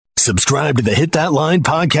Subscribe to the Hit That Line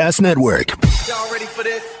Podcast Network. Y'all ready for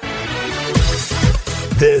this?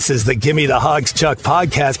 This is the Gimme the Hawgs Chuck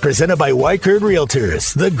podcast presented by Weichert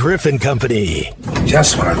Realtors, the Griffin Company.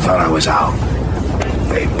 Just when I thought I was out,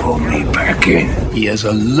 they pulled me back in. He is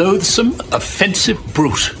a loathsome, offensive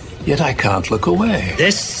brute, yet I can't look away.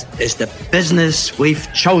 This is the business we've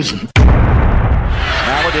chosen.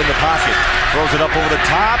 Mallett in the pocket, throws it up over the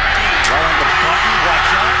top, right on the button,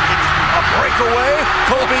 watch out, a breakaway,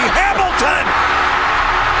 Colby Hamilton!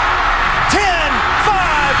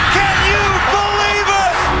 10-5, can you believe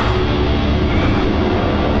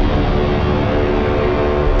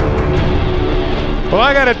it? Well,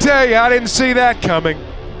 I got to tell you, I didn't see that coming,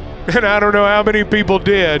 and I don't know how many people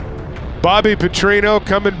did. Bobby Petrino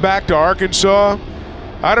coming back to Arkansas.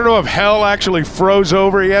 I don't know if hell actually froze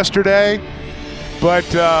over yesterday, but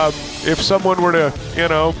if someone were to,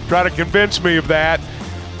 try to convince me of that,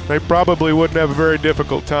 they probably wouldn't have a very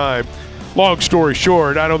difficult time. Long story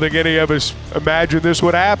short, I don't think any of us imagined this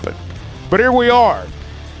would happen. But here we are.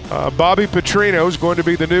 Bobby Petrino is going to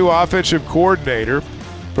be the new offensive coordinator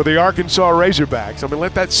for the Arkansas Razorbacks. I mean,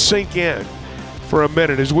 let that sink in for a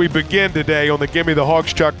minute as we begin today on the Gimme the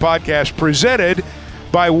Hawgs Chuck podcast presented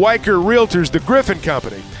by Weichert Realtors, the Griffin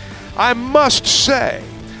Company. I must say,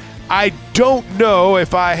 I don't know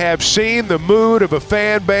if I have seen the mood of a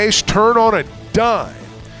fan base turn on a dime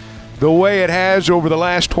the way it has over the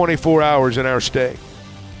last 24 hours in our state.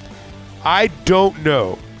 I don't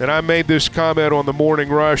know, and I made this comment on the Morning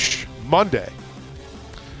Rush Monday.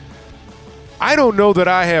 I don't know that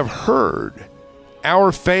I have heard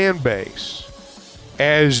our fan base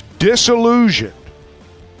as disillusioned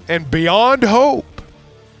and beyond hope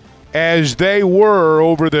as they were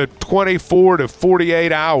over the 24 to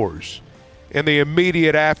 48 hours in the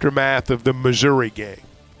immediate aftermath of the Missouri game.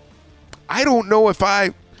 I don't know if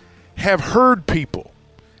I have heard people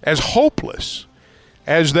as hopeless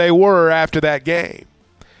as they were after that game.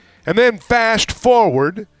 And then fast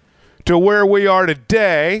forward to where we are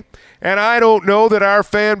today, and I don't know that our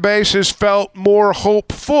fan base has felt more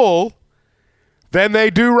hopeful than they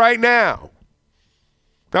do right now.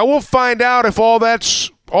 Now we'll find out if all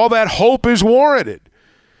that hope is warranted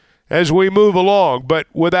as we move along, but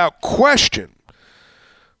without question,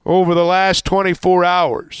 over the last 24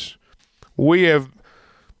 hours, we have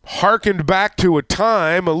hearkened back to a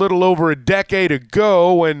time a little over a decade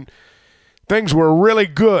ago when things were really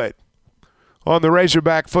good on the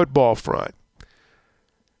Razorback football front.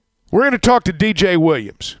 We're going to talk to DJ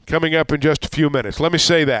Williams coming up in just a few minutes. Let me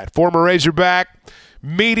say that. Former Razorback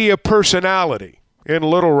media personality in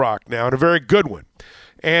Little Rock now, and a very good one.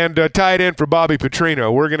 And tied in for Bobby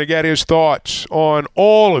Petrino. We're going to get his thoughts on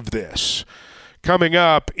all of this coming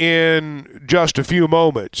up in just a few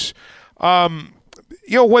moments.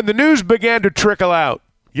 When the news began to trickle out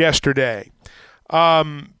yesterday,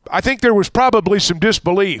 I think there was probably some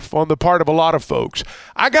disbelief on the part of a lot of folks.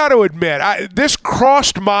 I got to admit, this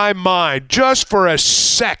crossed my mind just for a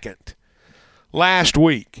second last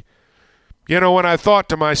week. When I thought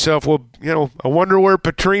to myself, I wonder where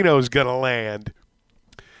Petrino's going to land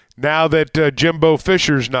now that Jimbo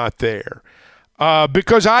Fisher's not there.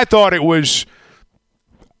 Because I thought it was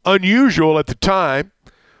unusual at the time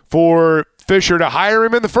for Fisher to hire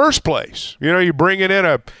him in the first place. You're bringing in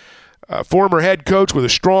a former head coach with a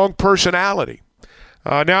strong personality.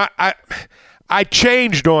 Now, I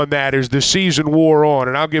changed on that as the season wore on,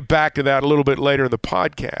 and I'll get back to that a little bit later in the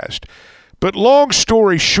podcast. But long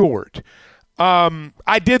story short,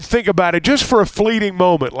 I did think about it just for a fleeting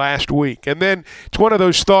moment last week. And then it's one of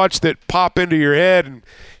those thoughts that pop into your head, and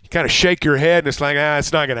you kind of shake your head, and it's like,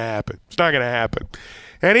 it's not going to happen. It's not going to happen.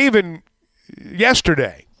 And even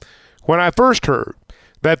yesterday, when I first heard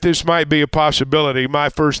that this might be a possibility, my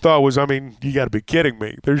first thought was, you got to be kidding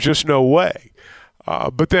me. There's just no way.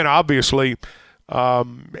 But then obviously,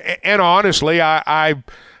 and honestly, I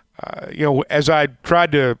as I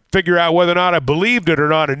tried to figure out whether or not I believed it or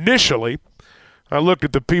not initially, I looked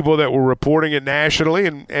at the people that were reporting it nationally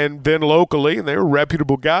and then locally, and they were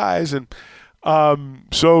reputable guys. And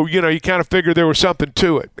so, you kind of figured there was something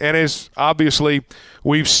to it. And as obviously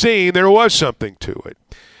we've seen, there was something to it.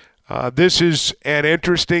 This is an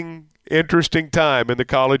interesting time in the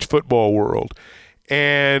college football world.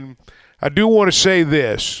 And I do want to say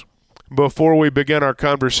this before we begin our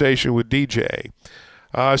conversation with DJ.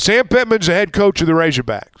 Sam Pittman's the head coach of the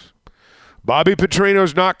Razorbacks. Bobby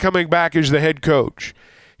Petrino's not coming back as the head coach.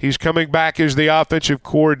 He's coming back as the offensive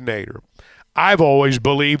coordinator. I've always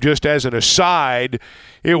believed, just as an aside,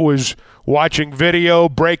 it was watching video,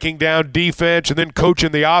 breaking down defense, and then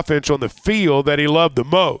coaching the offense on the field that he loved the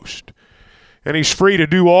most. And he's free to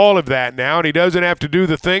do all of that now, and he doesn't have to do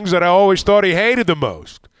the things that I always thought he hated the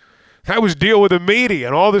most. That was deal with the media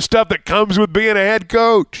and all the stuff that comes with being a head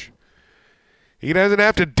coach. He doesn't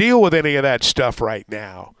have to deal with any of that stuff right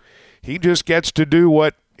now. He just gets to do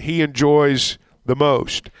what he enjoys the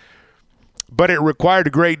most. But it required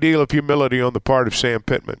a great deal of humility on the part of Sam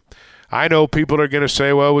Pittman. I know people are going to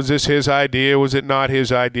say, well, was this his idea? Was it not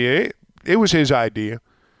his idea? It was his idea.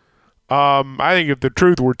 I think if the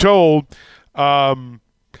truth were told, when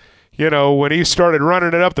he started running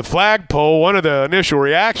it up the flagpole, one of the initial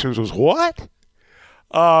reactions was, what?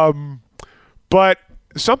 But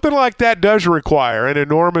something like that does require an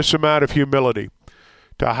enormous amount of humility.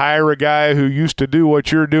 To hire a guy who used to do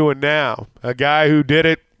what you're doing now, a guy who did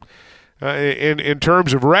it in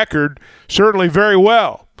terms of record certainly very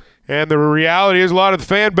well. And the reality is a lot of the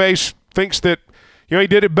fan base thinks that he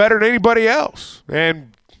did it better than anybody else.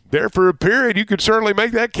 And there for a period, you could certainly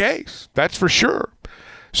make that case. That's for sure.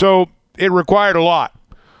 So it required a lot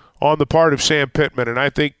on the part of Sam Pittman, and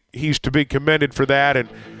I think he's to be commended for that, and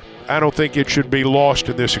I don't think it should be lost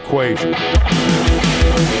in this equation.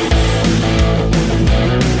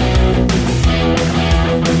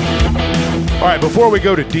 All right, before we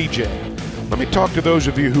go to DJ, let me talk to those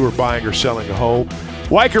of you who are buying or selling a home.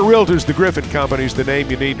 Weichert Realtors, the Griffin Company, is the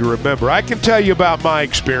name you need to remember. I can tell you about my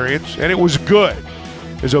experience, and it was good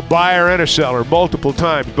as a buyer and a seller multiple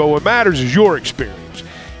times, but what matters is your experience.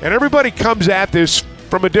 And everybody comes at this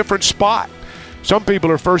from a different spot. Some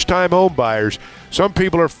people are first-time home buyers. Some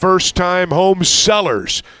people are first-time home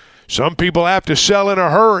sellers. Some people have to sell in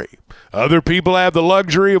a hurry. Other people have the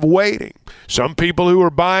luxury of waiting. Some people who are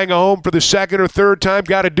buying a home for the second or third time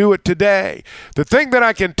got to do it today. The thing that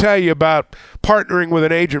I can tell you about partnering with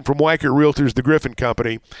an agent from Weichert Realtors, the Griffin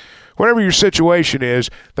Company, whatever your situation is,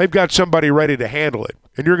 they've got somebody ready to handle it.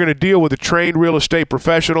 And you're going to deal with a trained real estate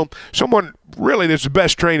professional, someone really that's the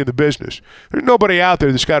best trained in the business. There's nobody out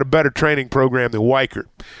there that's got a better training program than Weichert.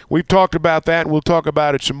 We've talked about that, and we'll talk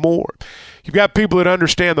about it some more. You've got people that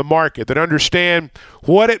understand the market, that understand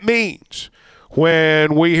what it means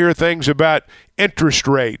when we hear things about interest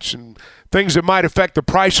rates and things that might affect the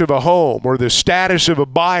price of a home or the status of a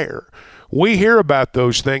buyer. We hear about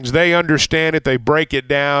those things. They understand it. They break it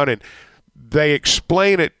down, and they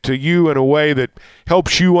explain it to you in a way that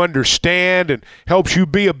helps you understand and helps you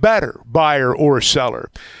be a better buyer or a seller.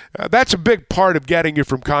 That's a big part of getting you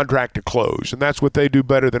from contract to close, and that's what they do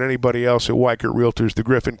better than anybody else at Weichert Realtors, the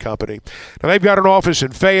Griffin Company. Now, they've got an office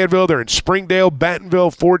in Fayetteville. They're in Springdale,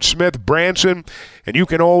 Bentonville, Fort Smith, Branson, and you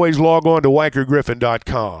can always log on to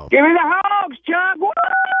WeichertGriffin.com. Give me the Hawgs, Chuck! Woo!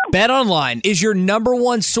 BetOnline is your number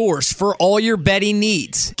one source for all your betting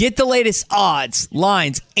needs. Get the latest odds,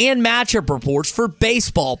 lines, and matchup reports for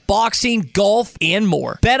baseball, boxing, golf, and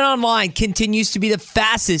more. BetOnline continues to be the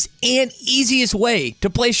fastest and easiest way to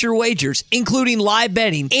place your wagers, including live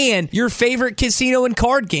betting and your favorite casino and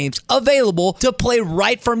card games available to play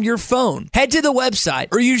right from your phone. Head to the website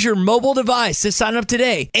or use your mobile device to sign up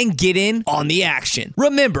today and get in on the action.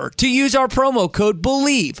 Remember to use our promo code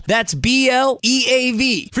BELIEVE, that's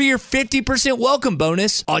BLEAV, for your 50% welcome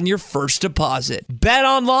bonus on your first deposit. Bet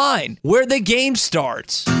online, where the game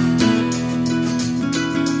starts. Well,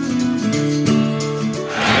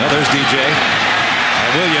 there's DJ.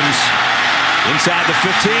 And Williams inside the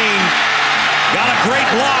 15. Got a great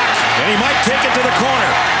block, and he might take it to the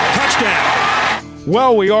corner. Touchdown.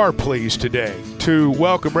 Well, we are pleased today to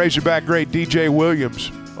welcome Razorback great DJ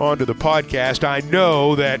Williams onto the podcast. I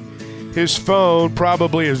know that his phone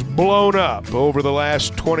probably has blown up over the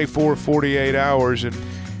last 24, 48 hours. And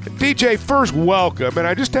DJ, first, welcome. And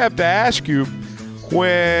I just have to ask you,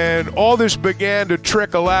 when all this began to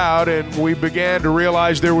trickle out and we began to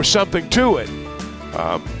realize there was something to it,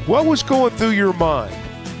 what was going through your mind?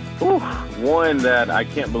 One, that I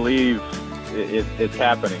can't believe it's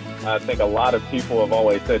happening. I think a lot of people have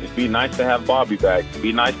always said it'd be nice to have Bobby back. It'd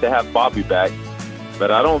be nice to have Bobby back. But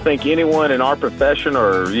I don't think anyone in our profession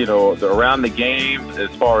or, around the game, as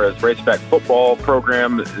far as Razorback football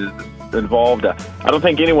program is involved, I don't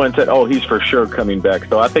think anyone said, oh, he's for sure coming back.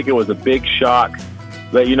 So I think it was a big shock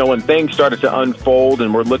that, when things started to unfold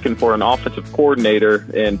and we're looking for an offensive coordinator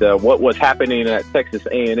and what was happening at Texas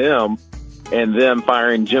A&M and them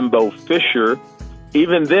firing Jimbo Fisher,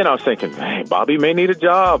 even then I was thinking, hey, Bobby may need a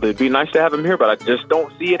job. It'd be nice to have him here, but I just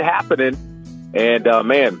don't see it happening. And,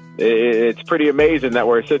 it's pretty amazing that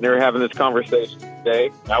we're sitting here having this conversation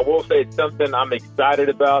today. I will say it's something I'm excited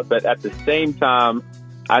about, but at the same time,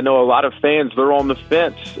 I know a lot of fans, they're on the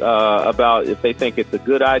fence about if they think it's a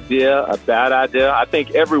good idea, a bad idea. I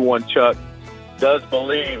think everyone, Chuck, does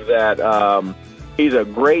believe that He's a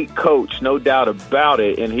great coach, no doubt about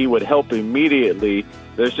it, and he would help immediately.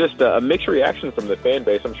 There's just a mixed reaction from the fan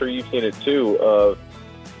base. I'm sure you've seen it too, of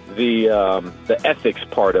the ethics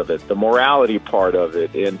part of it, the morality part of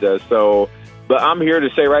it. And but I'm here to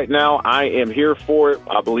say right now, I am here for it.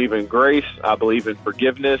 I believe in grace. I believe in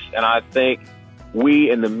forgiveness. And I think we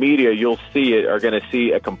in the media, you'll see it, are going to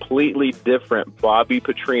see a completely different Bobby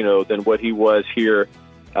Petrino than what he was here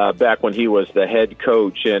back when he was the head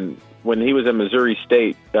coach. And when he was in Missouri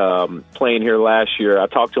State playing here last year, I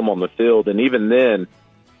talked to him on the field. And even then,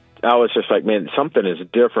 I was just like, man, something is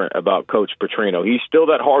different about Coach Petrino. He's still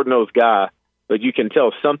that hard-nosed guy, but you can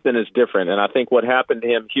tell something is different. And I think what happened to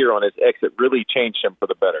him here on his exit really changed him for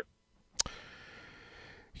the better.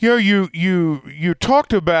 You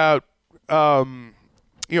talked about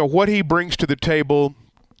what he brings to the table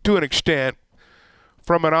to an extent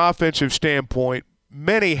from an offensive standpoint.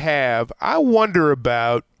 Many have. I wonder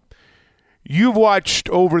about, you've watched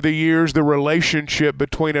over the years the relationship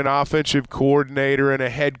between an offensive coordinator and a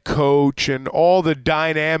head coach and all the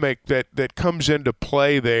dynamic that comes into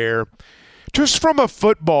play there. Just from a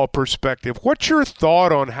football perspective, what's your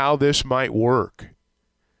thought on how this might work?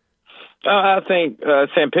 I think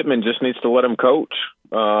Sam Pittman just needs to let him coach.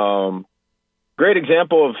 Great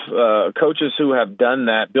example of coaches who have done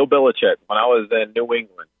that. Bill Belichick, when I was in New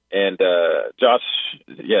England, and Josh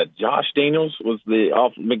McDaniels was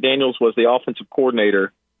the offensive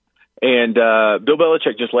coordinator, and Bill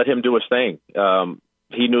Belichick just let him do his thing.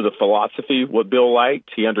 He knew the philosophy, what Bill liked.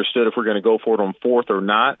 He understood if we're going to go for it on fourth or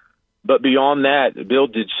not. But beyond that, Bill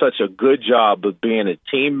did such a good job of being a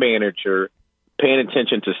team manager, paying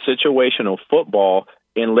attention to situational football,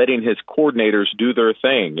 and letting his coordinators do their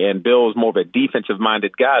thing. And Bill is more of a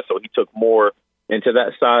defensive-minded guy, so he took more into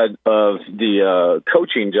that side of the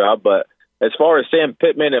coaching job. But as far as Sam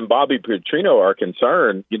Pittman and Bobby Petrino are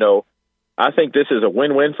concerned, I think this is a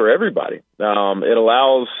win-win for everybody. It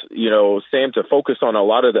allows, Sam to focus on a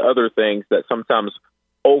lot of the other things that sometimes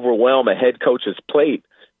overwhelm a head coach's plate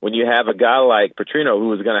when you have a guy like Petrino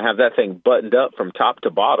who is going to have that thing buttoned up from top to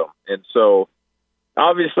bottom. And so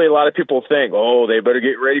obviously a lot of people think, they better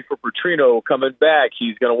get ready for Petrino coming back.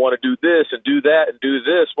 He's going to want to do this and do that and do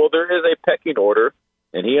this. Well, there is a pecking order,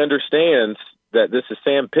 and he understands that this is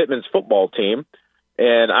Sam Pittman's football team.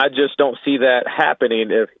 And I just don't see that happening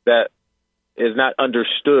if that is not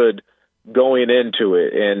understood going into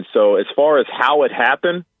it. And so as far as how it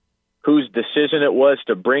happened, whose decision it was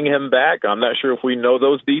to bring him back, I'm not sure if we know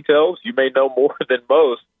those details. You may know more than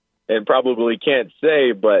most and probably can't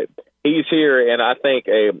say, but he's here, and I think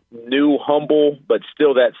a new, humble, but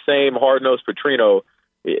still that same hard-nosed Petrino,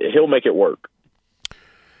 he'll make it work.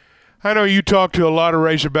 I know you talk to a lot of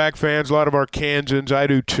Razorback fans, a lot of Arkansans. I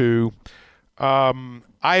do too.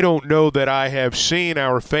 I don't know that I have seen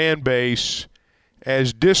our fan base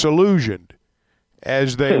as disillusioned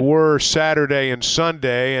as they were Saturday and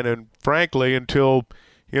Sunday, and frankly, until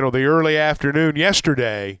the early afternoon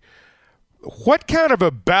yesterday. What kind of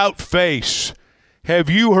about face have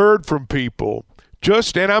you heard from people?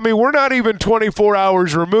 We're not even 24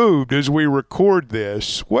 hours removed as we record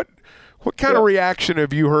this. What kind of reaction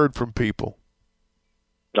have you heard from people?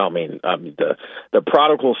 The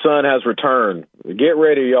prodigal son has returned. Get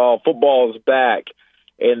ready, y'all. Football is back.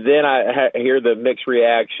 And then I hear the mixed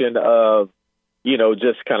reaction of,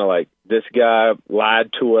 just kind of like, this guy lied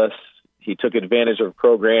to us. He took advantage of the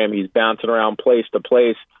program. He's bouncing around place to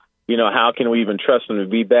place. How can we even trust him to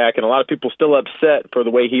be back? And a lot of people still upset for the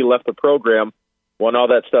way he left the program when all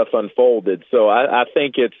that stuff unfolded. So I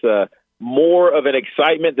think it's more of an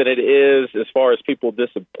excitement than it is as far as people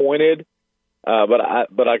disappointed. But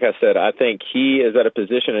like I said, I think he is at a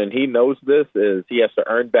position, and he knows this, is he has to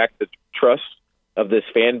earn back the trust of this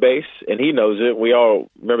fan base, and he knows it. We all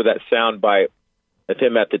remember that sound bite of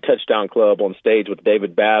him at the Touchdown Club on stage with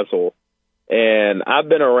David Basil. And I've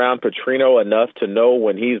been around Petrino enough to know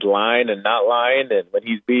when he's lying and not lying, and when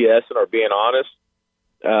he's BSing or being honest.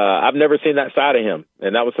 I've never seen that side of him.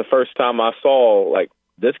 And that was the first time I saw,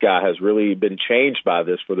 this guy has really been changed by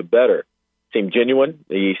this for the better. Seemed genuine.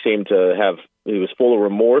 He was full of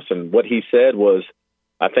remorse, and what he said was,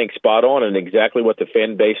 I think, spot on and exactly what the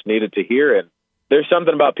fan base needed to hear. And there's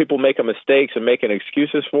something about people making mistakes and making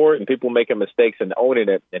excuses for it, and people making mistakes and owning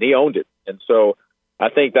it, and he owned it. And so I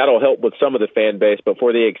think that'll help with some of the fan base. But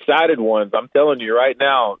for the excited ones, I'm telling you right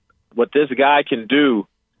now, what this guy can do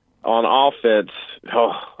on offense,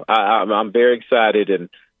 I'm very excited. And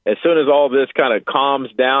as soon as all this kind of calms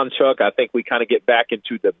down, Chuck, I think we kind of get back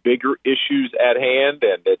into the bigger issues at hand,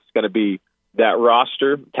 and it's going to be that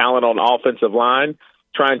roster, talent on offensive line.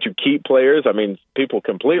 trying to keep players. I mean, people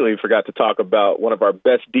completely forgot to talk about one of our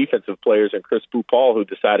best defensive players in Chris Paul, who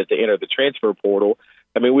decided to enter the transfer portal.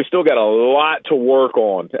 I mean, we still got a lot to work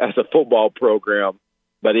on as a football program.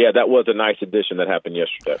 But, yeah, that was a nice addition that happened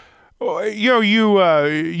yesterday. Well,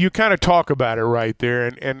 you kind of talk about it right there,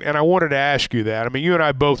 and I wanted to ask you that. I mean, you and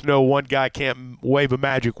I both know one guy can't wave a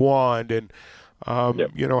magic wand and,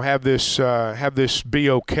 have this be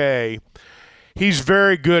okay. He's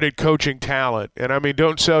very good at coaching talent, and I mean,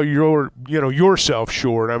 don't sell yourself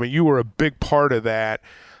short. I mean, you were a big part of that.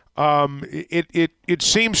 It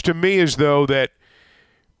seems to me as though that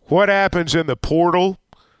what happens in the portal,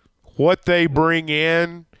 what they bring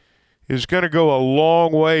in, is going to go a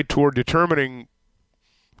long way toward determining,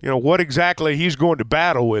 what exactly he's going to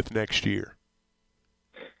battle with next year.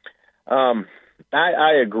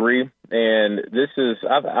 I agree, and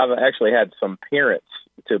I've actually had some parents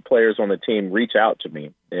to players on the team reach out to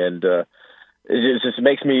me, and it just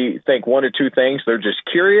makes me think one or two things. They're just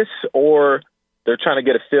curious, or they're trying to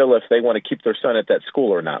get a feel if they want to keep their son at that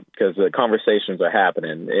school or not, because the conversations are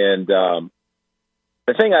happening. And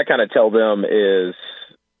the thing I kind of tell them is,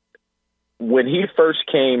 when he first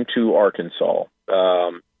came to Arkansas,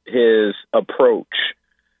 his approach,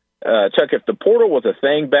 Chuck, if the portal was a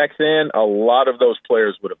thing back then, a lot of those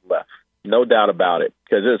players would have left. No doubt about it,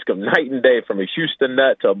 because it's night and day from a Houston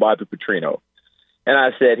Nut to a Bobby Petrino. And I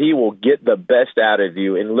said, he will get the best out of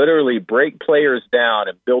you and literally break players down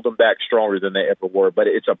and build them back stronger than they ever were. But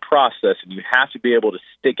it's a process, and you have to be able to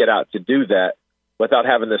stick it out to do that without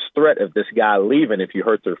having this threat of this guy leaving if you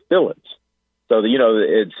hurt their feelings. So,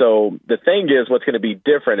 so the thing is, what's going to be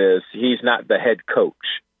different is he's not the head coach.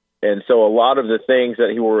 And so a lot of the things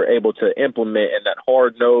that he were able to implement in that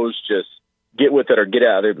hard-nosed, just get with it or get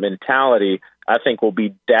out of it mentality, I think will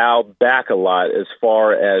be dialed back a lot as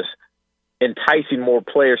far as enticing more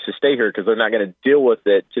players to stay here, because they're not going to deal with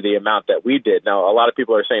it to the amount that we did. Now, a lot of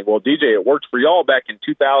people are saying, well, DJ, it worked for y'all back in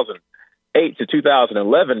 2008 to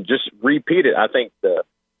 2011. Just repeat it. I think the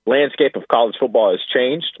landscape of college football has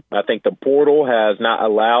changed. I think the portal has not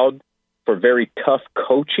allowed for very tough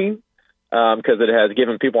coaching, because it has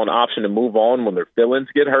given people an option to move on when their feelings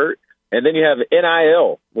get hurt. And then you have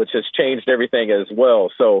NIL, which has changed everything as well.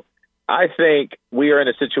 So I think we are in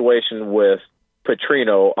a situation with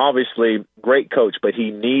Petrino, obviously great coach, but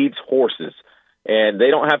he needs horses. And they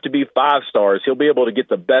don't have to be 5 stars. He'll be able to get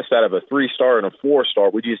the best out of a 3-star and a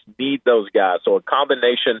 4-star. We just need those guys. So a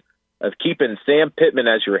combination of keeping Sam Pittman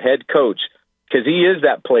as your head coach, because he is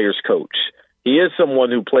that player's coach. He is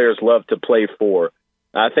someone who players love to play for.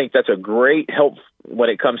 I think that's a great help when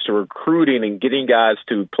it comes to recruiting and getting guys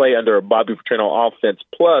to play under a Bobby Petrino offense.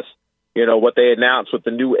 Plus, what they announced with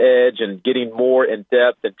the new edge and getting more in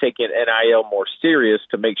depth and taking NIL more serious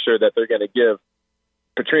to make sure that they're going to give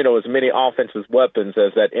Petrino as many offensive weapons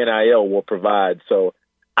as that NIL will provide. So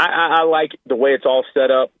I like the way it's all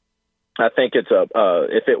set up. I think it's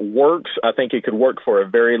if it works, I think it could work for a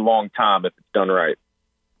very long time if it's done right.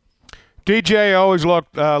 DJ, I always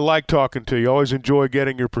like talking to you. Always enjoy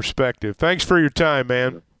getting your perspective. Thanks for your time,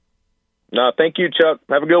 man. No, thank you, Chuck.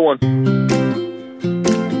 Have a good one.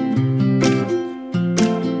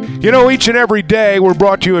 Each and every day we're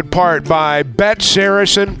brought to you in part by Bet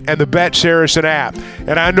Saracen and the Bet Saracen app.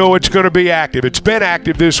 And I know it's going to be active. It's been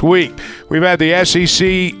active this week. We've had the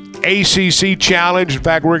SEC ACC Challenge. In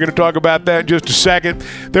fact, we're going to talk about that in just a second.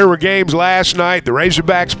 There were games last night. The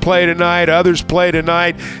Razorbacks play tonight. Others play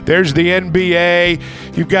tonight. There's the NBA.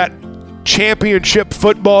 You've got championship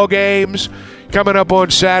football games coming up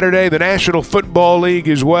on Saturday. The National Football League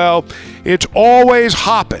as well. It's always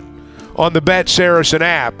hopping on the Bet Saracen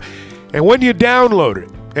app. And when you download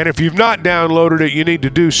it, and if you've not downloaded it, you need to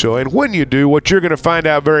do so. And when you do, what you're going to find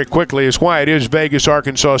out very quickly is why it is Vegas,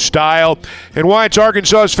 Arkansas style, and why it's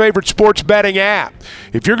Arkansas's favorite sports betting app.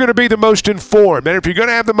 If you're going to be the most informed, and if you're going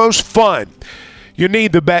to have the most fun, you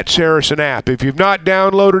need the Bet Saracen app. If you've not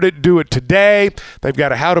downloaded it, do it today. They've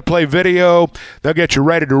got a how-to-play video. They'll get you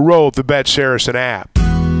ready to roll with the Bet Saracen app.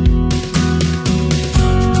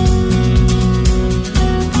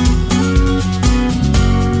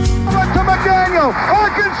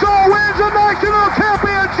 Arkansas wins a national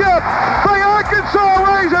championship. The Arkansas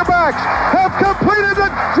Razorbacks have completed the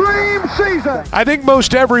dream season. I think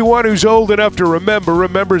most everyone who's old enough to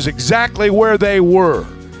remembers exactly where they were.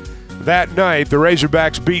 That night, the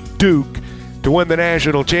Razorbacks beat Duke to win the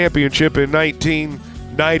national championship in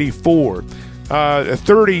 1994.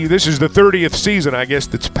 This is the 30th season, I guess,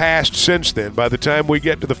 that's passed since then. By the time we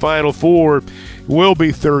get to the Final Four, it will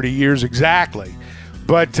be 30 years exactly.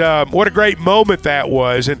 But what a great moment that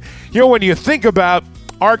was. And, when you think about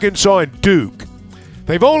Arkansas and Duke,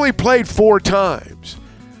 they've only played 4 times.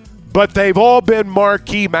 but they've all been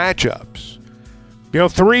marquee matchups.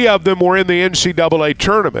 3 of them were in the NCAA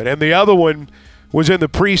tournament, and the other one was in the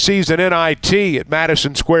preseason NIT at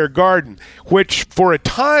Madison Square Garden, which for a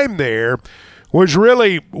time there was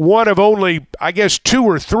really one of only, I guess, 2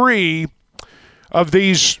 or 3 of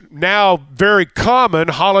these now very common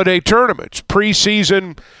holiday tournaments,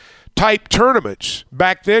 preseason type tournaments.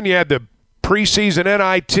 Back then you had the preseason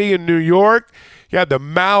NIT in New York, you had the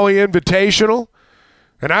Maui Invitational,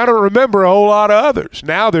 and I don't remember a whole lot of others.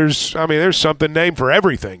 Now there's something named for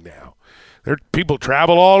everything now. People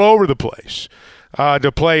travel all over the place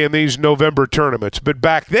to play in these November tournaments. But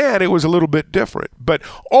back then it was a little bit different. But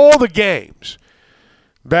all the games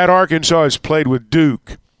that Arkansas has played with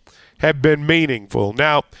Duke have been meaningful.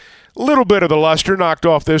 Now, a little bit of the luster knocked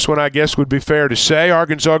off this one, I guess would be fair to say.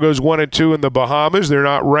 Arkansas goes 1-2 in the Bahamas. They're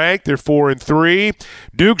not ranked. They're 4-3.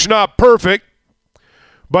 Duke's not perfect,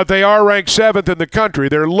 but they are ranked 7th in the country.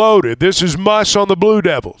 They're loaded. This is must on the Blue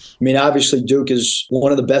Devils. I mean, obviously, Duke is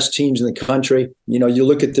one of the best teams in the country. You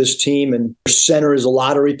look at this team, and their center is a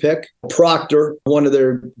lottery pick. Proctor, one of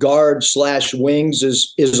their guard/wings,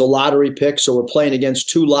 is a lottery pick. So we're playing against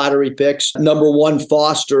 2 lottery picks. Number 1,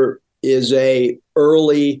 Foster, is a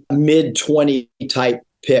early mid-20 type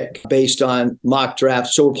pick based on mock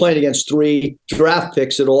drafts. So we're playing against 3 draft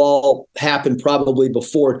picks. It'll all happen probably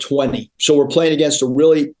before 20. So we're playing against a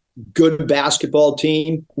really good basketball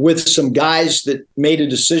team with some guys that made a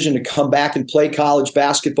decision to come back and play college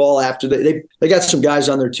basketball after they got some guys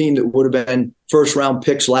on their team that would have been first-round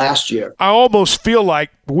picks last year. I almost feel like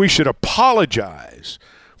we should apologize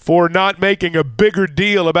for not making a bigger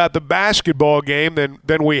deal about the basketball game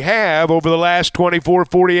than we have over the last 24,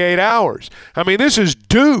 48 hours. I mean, this is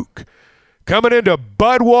Duke coming into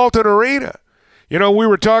Bud Walton Arena. We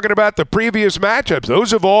were talking about the previous matchups. Those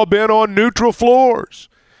have all been on neutral floors.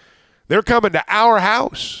 They're coming to our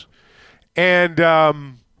house. And,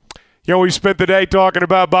 we spent the day talking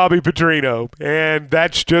about Bobby Petrino, and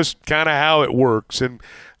that's just kind of how it works. And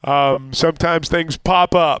sometimes things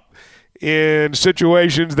pop up in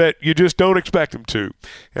situations that you just don't expect them to.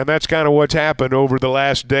 And that's kind of what's happened over the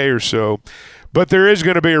last day or so. But there is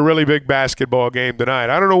going to be a really big basketball game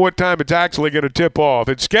tonight. I don't know what time it's actually going to tip off.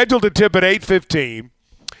 It's scheduled to tip at 8:15.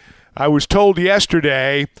 I was told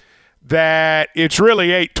yesterday that it's really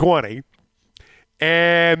 8:20.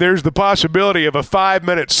 And there's the possibility of a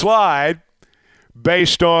 5-minute slide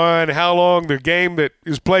based on how long the game that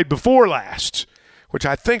is played before lasts, which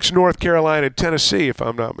I think is North Carolina and Tennessee, if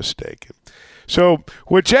I'm not mistaken. So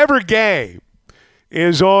whichever game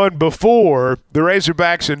is on before the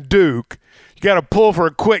Razorbacks and Duke, you got to pull for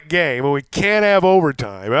a quick game, and we can't have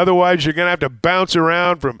overtime. Otherwise, you're going to have to bounce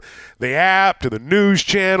around from the app to the news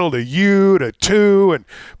channel to you to 2 and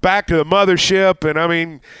back to the mothership.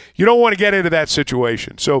 And, you don't want to get into that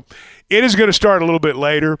situation. So it is going to start a little bit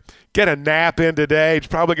later. Get a nap in today. It's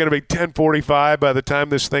probably going to be 10:45 by the time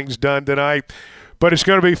this thing's done tonight. But it's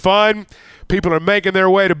going to be fun. People are making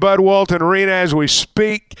their way to Bud Walton Arena as we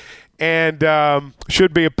speak, and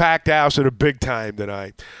should be a packed house and a big time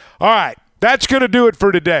tonight. All right, that's going to do it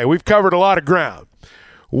for today. We've covered a lot of ground.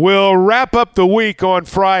 We'll wrap up the week on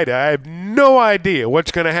Friday. I have no idea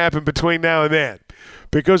what's going to happen between now and then,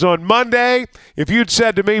 because on Monday, if you'd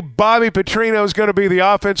said to me, Bobby Petrino is going to be the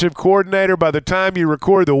offensive coordinator by the time you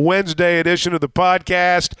record the Wednesday edition of the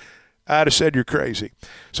podcast, I'd have said you're crazy.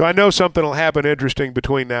 So I know something will happen interesting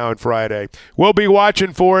between now and Friday. We'll be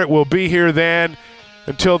watching for it. We'll be here then.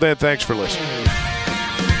 Until then, thanks for listening.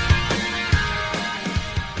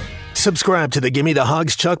 Subscribe to the Gimme the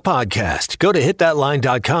Hawgs Chuck podcast. Go to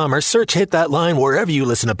hitthatline.com or search Hit That Line wherever you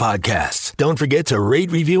listen to podcasts. Don't forget to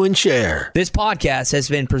rate, review, and share. This podcast has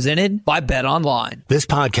been presented by BetOnline. This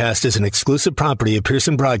podcast is an exclusive property of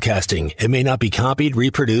Pearson Broadcasting. It may not be copied,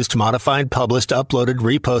 reproduced, modified, published, uploaded,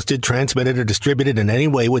 reposted, transmitted, or distributed in any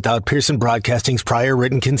way without Pearson Broadcasting's prior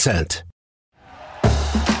written consent.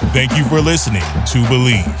 Thank you for listening to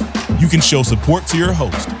Believe. You can show support to your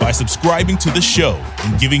host by subscribing to the show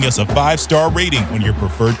and giving us a 5-star rating on your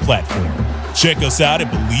preferred platform. Check us out at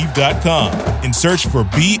Believe.com and search for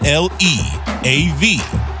BLEAV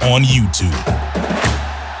on YouTube.